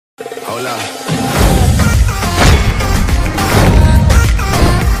Hola.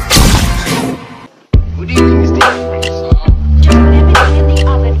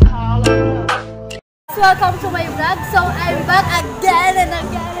 Welcome to my vlog. So I'm back again and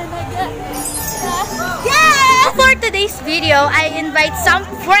again and again. Yeah! For today's video, I invite some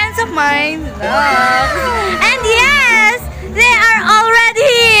friends of mine. And yes, they are already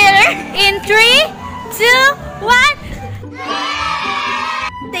here. In 3, 2, 1.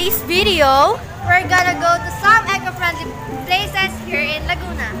 Today's video, we're gonna go to some eco-friendly places here in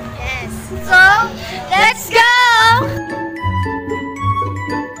Laguna. Yes. So let's go!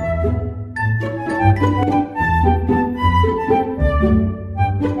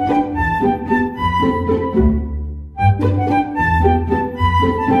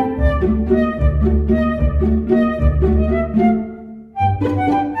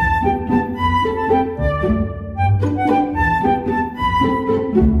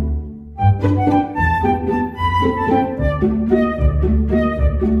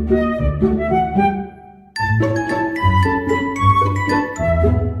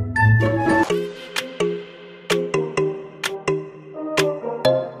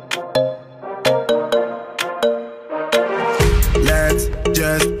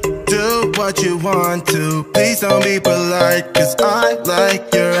 Just do what you want to. Please don't be polite, cause I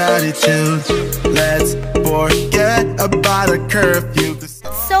like your attitude. Let's forget about a curfew.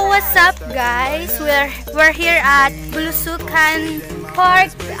 So what's up guys? We're here at Bulusukan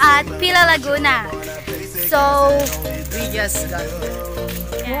Park at Pila Laguna. So We just got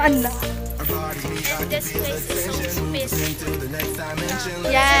and this place is so peaceful.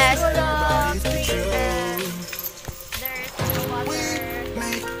 Yes.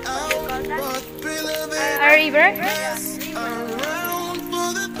 A river.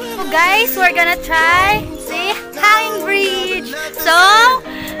 So guys, we're gonna try hanging bridge. So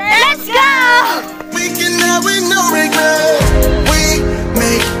let's go. We can have with no regret. We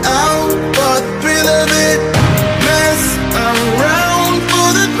make out for the thrill of it. Mess around for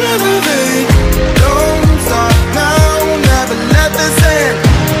the thrill of it. Don't stop now, never let this end.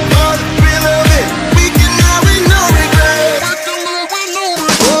 For the thrill of it, we can have with no regret.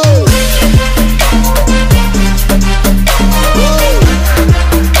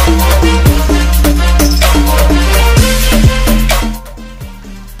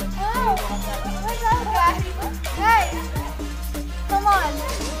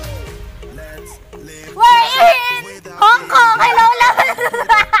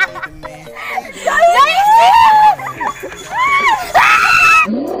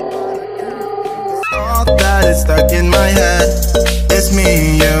 Stuck in my head, it's me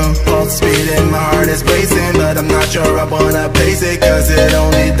and you. Pulse speed and my heart is racing, but I'm not sure I wanna pace it, cause it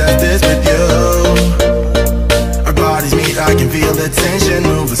only does this with you. Our bodies meet, I can feel the tension,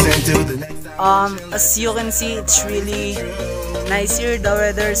 move us into the next time. as you can see, it's really nice here. The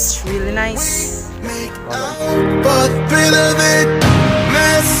weather's really nice. Make out for the thrill of it.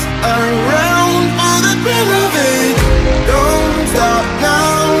 Mess around for the thrill of it. Don't stop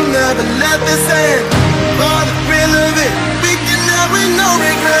now, never let this end. For the thrill of it, we can have with no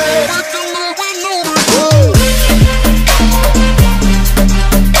regret.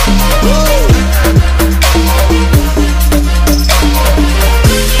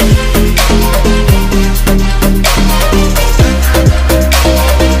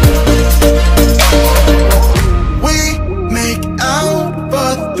 We make out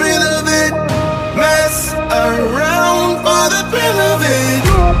for the thrill of it. Mess around for the thrill of it.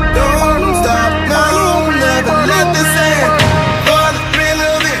 Don't stop now, never let this end. For the thrill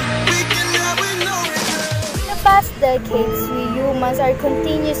of it, we can have with no regret. In the past decades, we humans are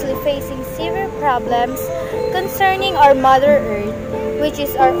continuously facing severe problems concerning our Mother Earth, which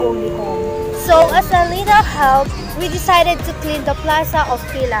is our only home. So as a little help, we decided to clean the plaza of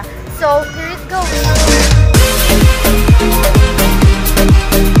Pila. So here it goes.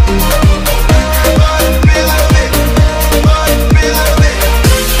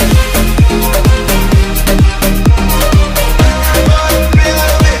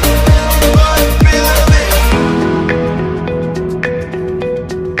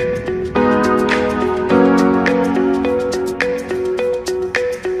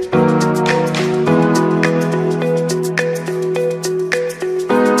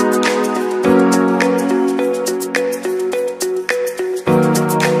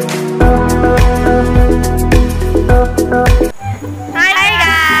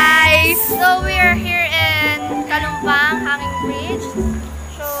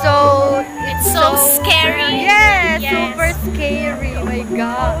 So scary. Yes, super scary. Oh my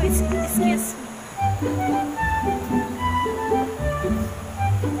God. Excuse me.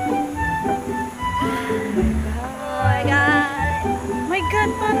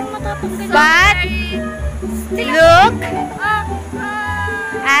 But look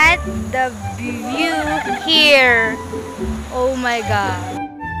at the view here. Oh my god.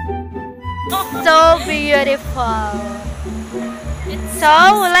 So beautiful. So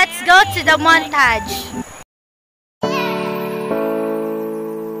let's go to the montage.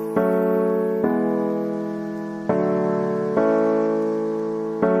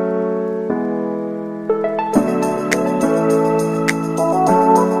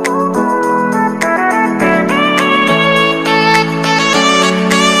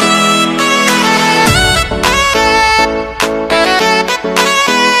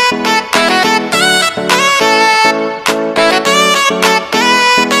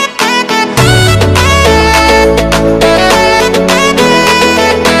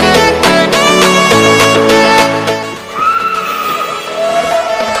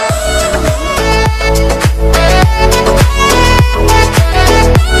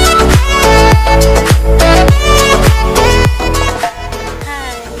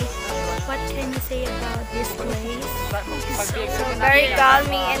 Very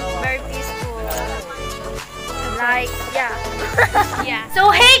calming and very peaceful. Like, yeah. Yeah. So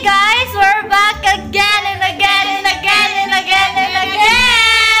hey guys, we're back again and again and again and again and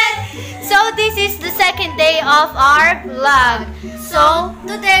again. So this is the second day of our vlog. So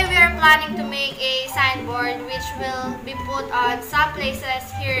today we are planning to make a signboard which will be put on some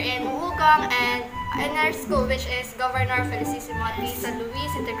places here in Wugang and in our school, which is Governor Felicissimo San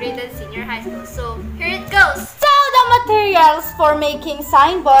Luis Integrated Senior High School. So here it goes. So the materials for making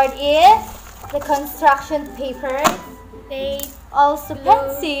signboard is the construction paper, tape, also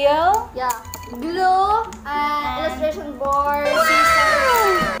pencil, Glue, illustration board,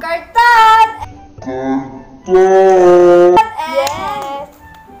 scissors, carton, yes,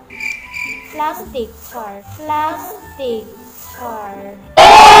 plastic card,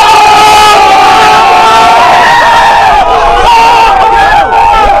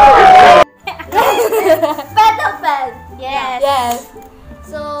 petal pen. Yes.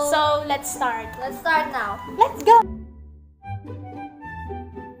 So Let's start. let's start now. Let's go.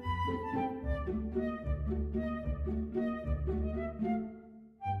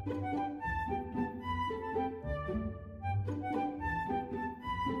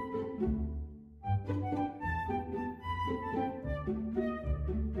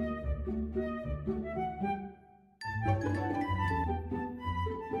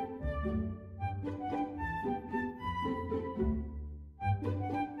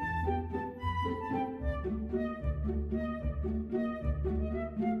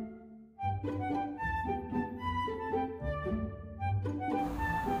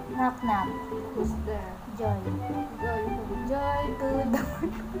 Knock knock. Who's there? Joy. Joy to the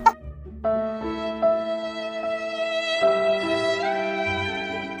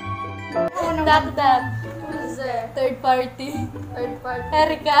Knock knock. Who's there? Third party. Third party.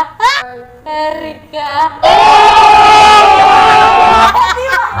 Erika. Erika.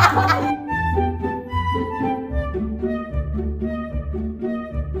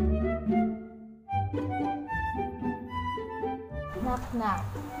 Knock knock.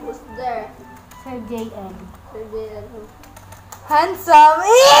 Who's there? Sir JN. Sir JN. Handsome.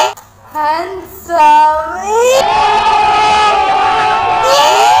 Handsome.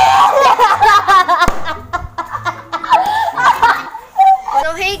 So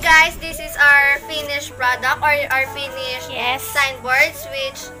hey guys, this is our finished product or our finished signboards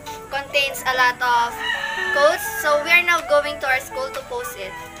which contains a lot of codes. So we are now going to our school to post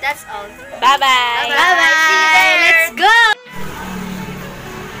it. That's all. Bye-bye. Bye-bye. See you there. Let's go.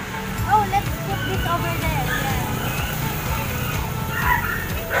 Oh, let's put this over there.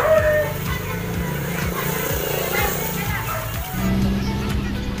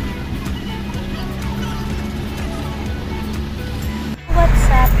 What's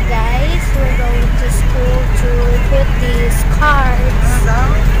up guys? We're going to school to put these cards.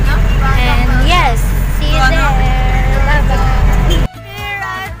 And yes, see you there. Bye-bye. Here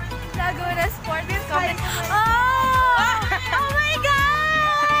at Laguna Sport Complex. Oh my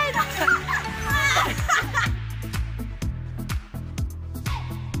God!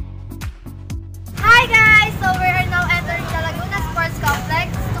 Hi guys! So we are now entering the Laguna Sports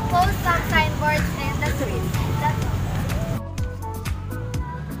Complex to post some signboards in the street. That's all.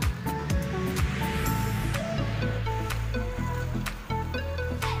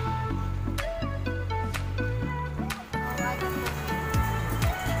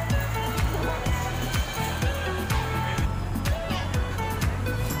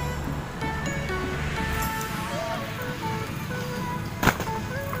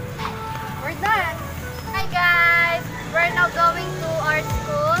 We're done. Hi guys! We're now going to our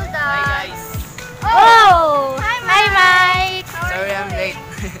school, the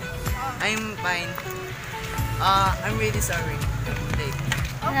I'm really sorry. Late.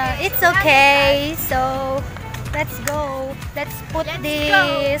 No, it's okay. So, let's go. Let's put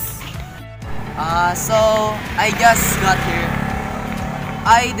this. So I just got here.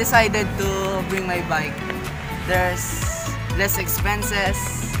 I decided to bring my bike. There's less expenses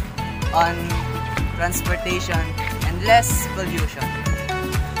on transportation and less pollution.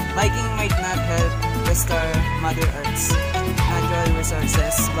 Biking might not help restore Mother Earth's natural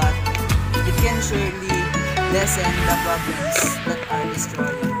resources, but it can surely lessen the problems that are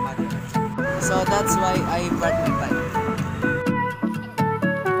destroying Mother Earth. So that's why I brought my bike.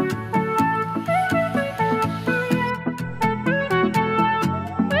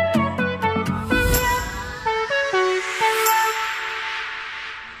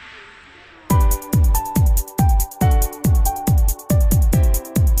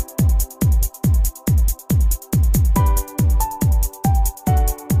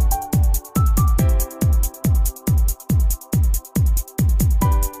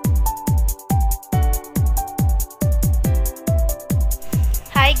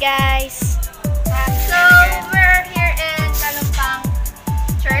 Hi guys. So, we're here in Talumpang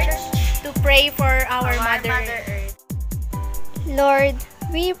Church To pray for our for Mother Earth. Lord,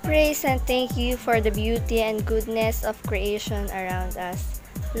 we praise and thank you for the beauty and goodness of creation around us.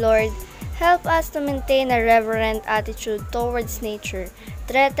 Lord, help us to maintain a reverent attitude towards nature,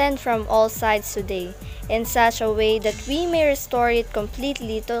 threatened from all sides today, in such a way that we may restore it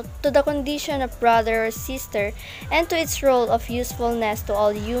completely to the condition of brother or sister and to its role of usefulness to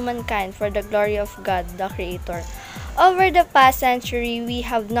all humankind for the glory of God, the Creator. Over the past century, we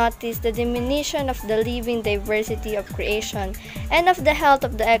have noticed the diminution of the living diversity of creation and of the health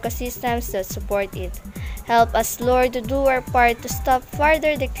of the ecosystems that support it. Help us, Lord, to do our part to stop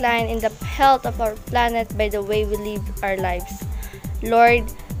further decline in the health of our planet by the way we live our lives.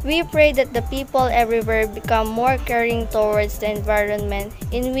 Lord, we pray that the people everywhere become more caring towards the environment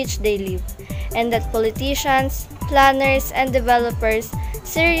in which they live, and that politicians, planners, and developers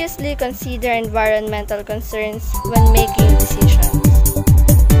seriously consider environmental concerns when making decisions.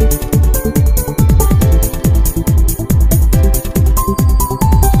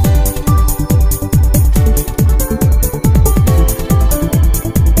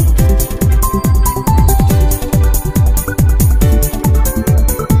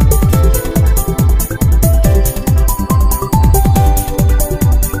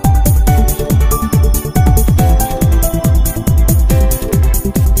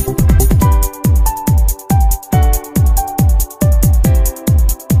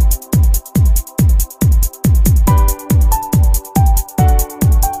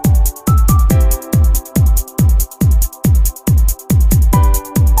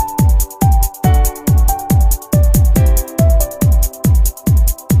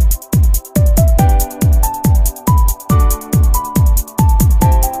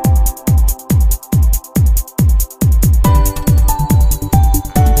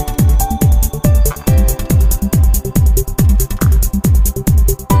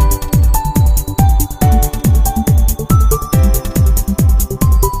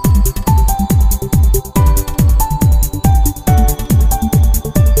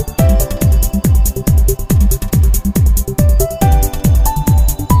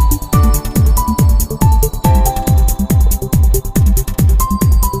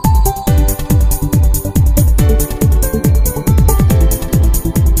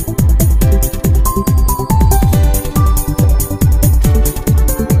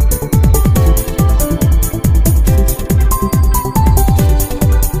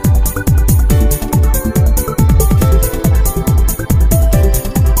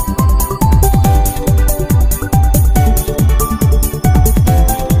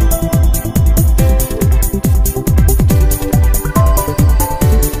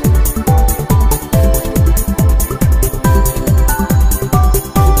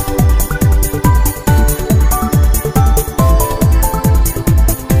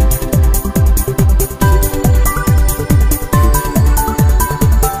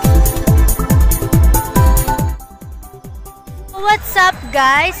 What's up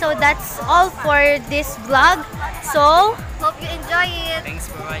guys? So that's all for this vlog. So Hope you enjoy it. Thanks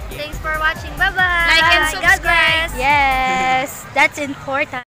for watching. Thanks for watching. Bye-bye. Like and God bless. yes, that's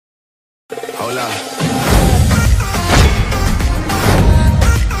important. Hold up.